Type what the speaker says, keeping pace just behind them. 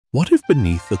What if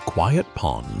beneath the quiet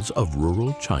ponds of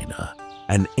rural China,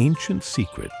 an ancient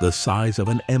secret the size of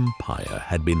an empire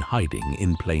had been hiding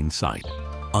in plain sight,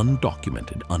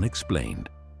 undocumented, unexplained,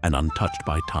 and untouched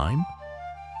by time?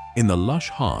 In the lush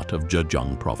heart of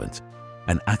Zhejiang province,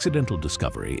 an accidental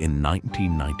discovery in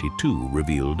 1992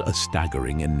 revealed a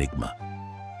staggering enigma.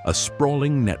 A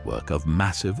sprawling network of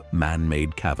massive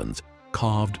man-made caverns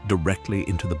carved directly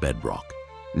into the bedrock,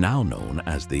 now known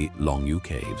as the Longyu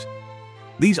Caves.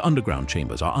 These underground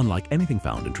chambers are unlike anything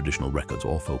found in traditional records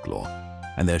or folklore,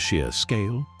 and their sheer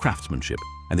scale, craftsmanship,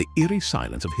 and the eerie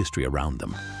silence of history around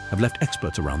them have left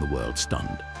experts around the world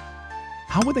stunned.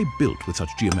 How were they built with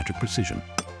such geometric precision?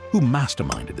 Who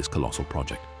masterminded this colossal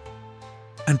project?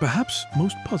 And perhaps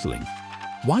most puzzling,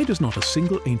 why does not a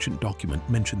single ancient document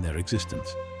mention their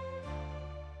existence?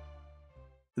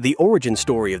 The origin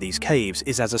story of these caves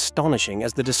is as astonishing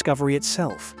as the discovery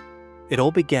itself. It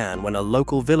all began when a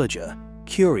local villager,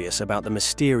 curious about the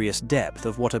mysterious depth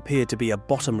of what appeared to be a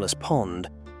bottomless pond,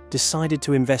 decided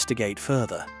to investigate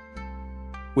further.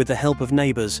 With the help of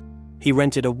neighbors, he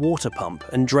rented a water pump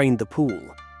and drained the pool,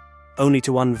 only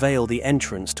to unveil the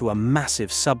entrance to a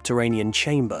massive subterranean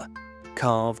chamber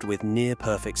carved with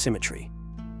near-perfect symmetry.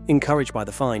 Encouraged by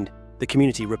the find, the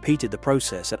community repeated the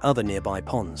process at other nearby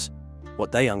ponds.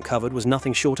 What they uncovered was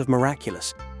nothing short of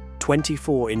miraculous.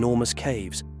 24 enormous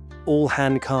caves, all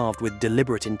hand-carved with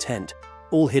deliberate intent,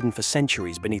 all hidden for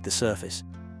centuries beneath the surface.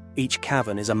 Each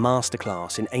cavern is a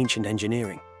masterclass in ancient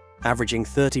engineering, averaging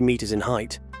 30 meters in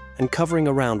height and covering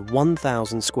around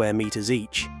 1,000 square meters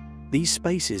each. These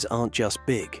spaces aren't just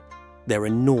big, they're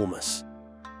enormous.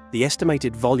 The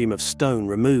estimated volume of stone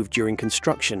removed during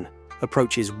construction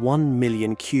approaches 1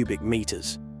 million cubic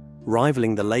meters,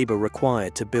 rivaling the labor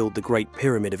required to build the Great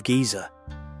Pyramid of Giza.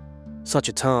 Such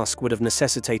a task would have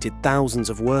necessitated thousands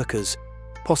of workers,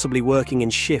 possibly working in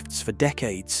shifts for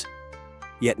decades.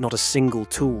 Yet not a single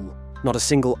tool, not a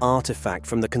single artifact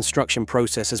from the construction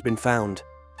process has been found.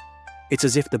 It's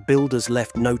as if the builders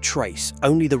left no trace,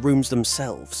 only the rooms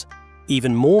themselves.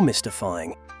 Even more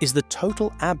mystifying is the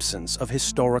total absence of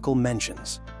historical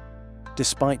mentions.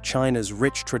 Despite China's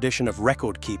rich tradition of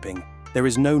record-keeping, there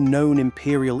is no known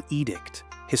imperial edict,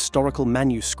 historical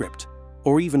manuscript,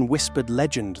 or even whispered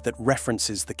legend that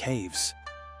references the caves.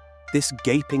 This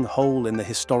gaping hole in the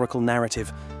historical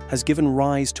narrative has given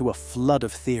rise to a flood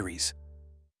of theories.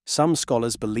 Some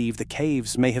scholars believe the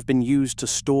caves may have been used to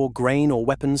store grain or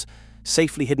weapons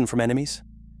safely hidden from enemies.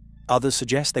 Others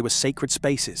suggest they were sacred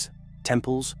spaces,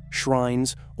 temples,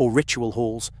 shrines, or ritual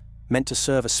halls meant to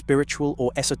serve a spiritual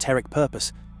or esoteric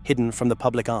purpose hidden from the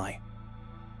public eye.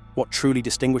 What truly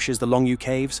distinguishes the Longyu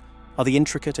Caves are the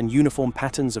intricate and uniform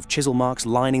patterns of chisel marks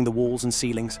lining the walls and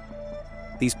ceilings.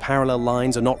 These parallel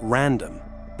lines are not random.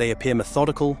 They appear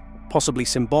methodical, possibly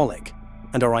symbolic,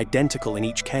 and are identical in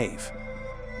each cave.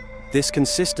 This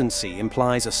consistency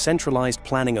implies a centralized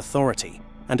planning authority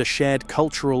and a shared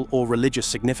cultural or religious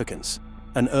significance,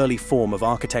 an early form of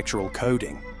architectural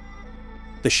coding.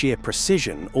 The sheer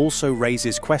precision also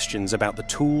raises questions about the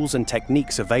tools and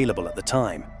techniques available at the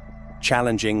time,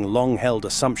 challenging long-held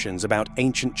assumptions about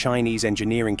ancient Chinese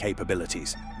engineering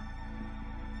capabilities.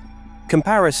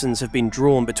 Comparisons have been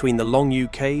drawn between the Longyu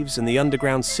Caves and the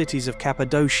underground cities of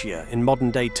Cappadocia in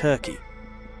modern-day Turkey.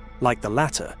 Like the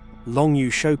latter, Longyu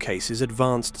showcases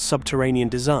advanced subterranean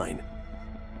design.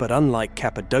 But unlike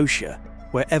Cappadocia,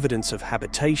 where evidence of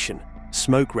habitation,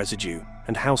 smoke residue,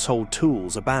 and household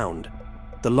tools abound,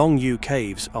 the Longyu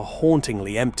Caves are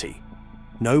hauntingly empty.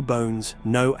 No bones,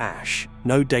 no ash,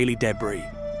 no daily debris.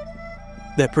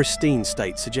 Their pristine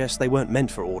state suggests they weren't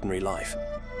meant for ordinary life,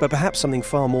 but perhaps something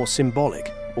far more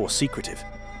symbolic or secretive.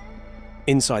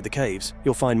 Inside the caves,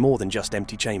 you'll find more than just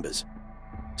empty chambers.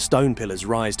 Stone pillars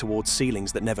rise towards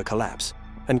ceilings that never collapse,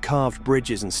 and carved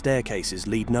bridges and staircases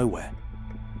lead nowhere.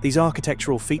 These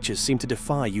architectural features seem to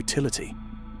defy utility.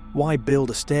 Why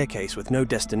build a staircase with no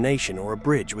destination or a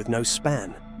bridge with no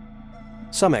span?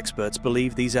 Some experts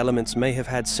believe these elements may have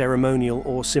had ceremonial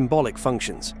or symbolic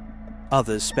functions.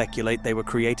 Others speculate they were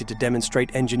created to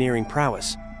demonstrate engineering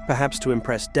prowess, perhaps to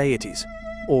impress deities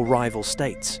or rival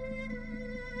states.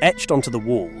 Etched onto the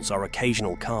walls are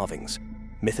occasional carvings,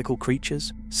 mythical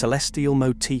creatures, celestial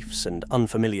motifs, and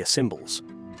unfamiliar symbols.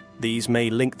 These may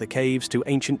link the caves to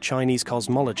ancient Chinese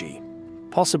cosmology,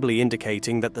 possibly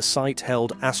indicating that the site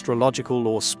held astrological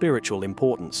or spiritual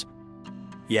importance.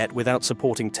 Yet, without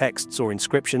supporting texts or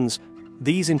inscriptions,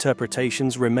 these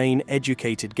interpretations remain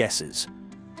educated guesses.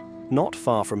 Not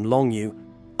far from Longyu,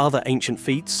 other ancient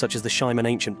feats, such as the Shimen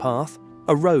Ancient Path,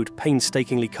 a road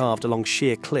painstakingly carved along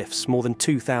sheer cliffs more than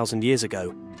 2,000 years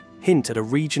ago, hint at a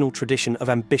regional tradition of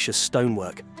ambitious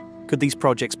stonework, Could these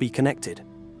projects be connected?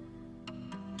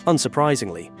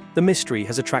 Unsurprisingly, the mystery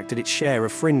has attracted its share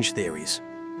of fringe theories.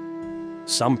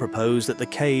 Some propose that the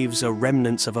caves are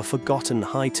remnants of a forgotten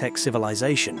high-tech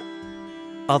civilization.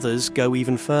 Others go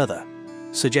even further,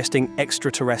 suggesting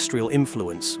extraterrestrial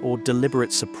influence or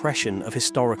deliberate suppression of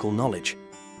historical knowledge.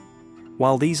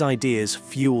 While these ideas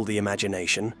fuel the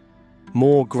imagination,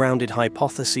 more grounded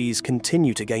hypotheses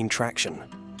continue to gain traction.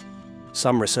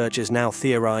 Some researchers now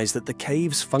theorize that the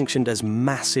caves functioned as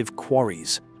massive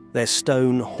quarries, their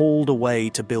stone hauled away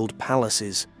to build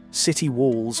palaces, city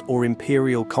walls, or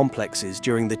imperial complexes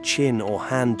during the Qin or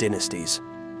Han dynasties.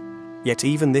 Yet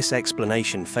even this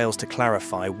explanation fails to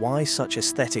clarify why such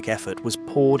aesthetic effort was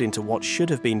poured into what should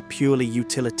have been purely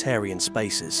utilitarian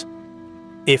spaces.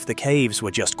 If the caves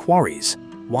were just quarries,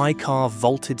 why carve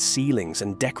vaulted ceilings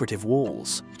and decorative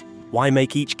walls? Why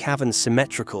make each cavern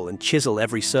symmetrical and chisel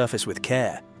every surface with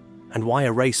care? And why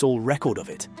erase all record of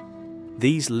it?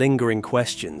 These lingering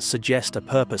questions suggest a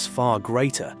purpose far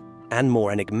greater and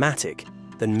more enigmatic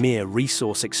than mere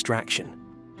resource extraction.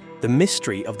 The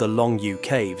mystery of the Longyu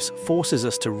Caves forces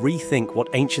us to rethink what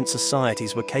ancient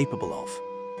societies were capable of.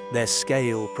 Their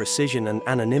scale, precision, and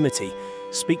anonymity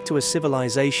speak to a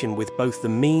civilization with both the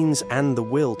means and the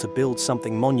will to build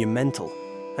something monumental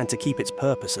and to keep its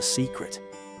purpose a secret.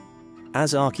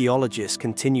 As archaeologists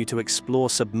continue to explore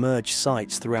submerged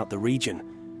sites throughout the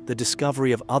region, the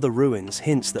discovery of other ruins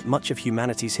hints that much of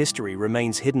humanity's history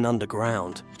remains hidden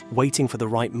underground, waiting for the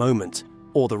right moment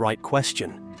or the right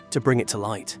question to bring it to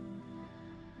light.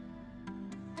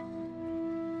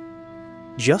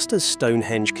 Just as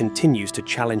Stonehenge continues to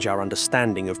challenge our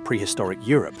understanding of prehistoric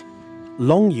Europe,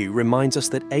 Longyu reminds us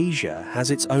that Asia has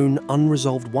its own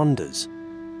unresolved wonders.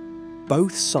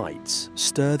 Both sites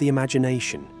stir the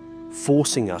imagination,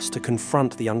 forcing us to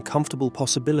confront the uncomfortable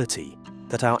possibility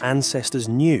that our ancestors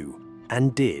knew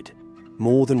and did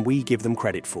more than we give them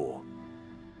credit for.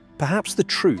 Perhaps the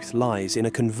truth lies in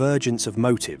a convergence of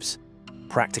motives,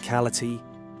 practicality,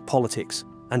 politics,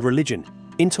 and religion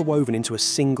interwoven into a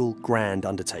single grand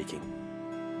undertaking.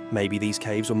 Maybe these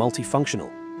caves were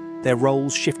multifunctional, their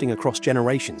roles shifting across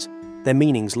generations, their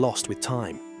meanings lost with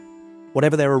time.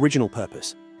 Whatever their original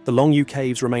purpose, the Longyu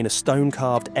Caves remain a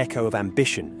stone-carved echo of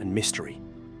ambition and mystery.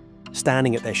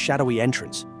 Standing at their shadowy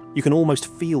entrance, you can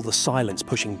almost feel the silence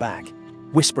pushing back,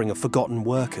 whispering of forgotten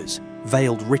workers,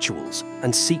 veiled rituals,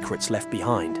 and secrets left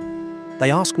behind. They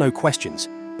ask no questions,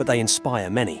 but they inspire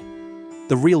many.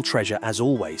 The real treasure, as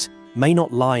always, may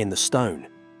not lie in the stone,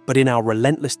 but in our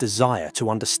relentless desire to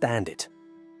understand it.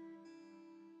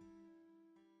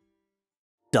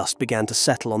 Dust began to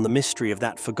settle on the mystery of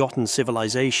that forgotten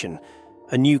civilization.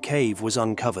 A new cave was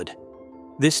uncovered,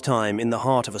 this time in the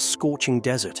heart of a scorching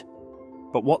desert.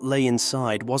 But what lay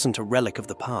inside wasn't a relic of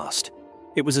the past.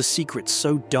 It was a secret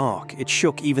so dark it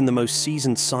shook even the most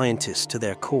seasoned scientists to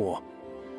their core.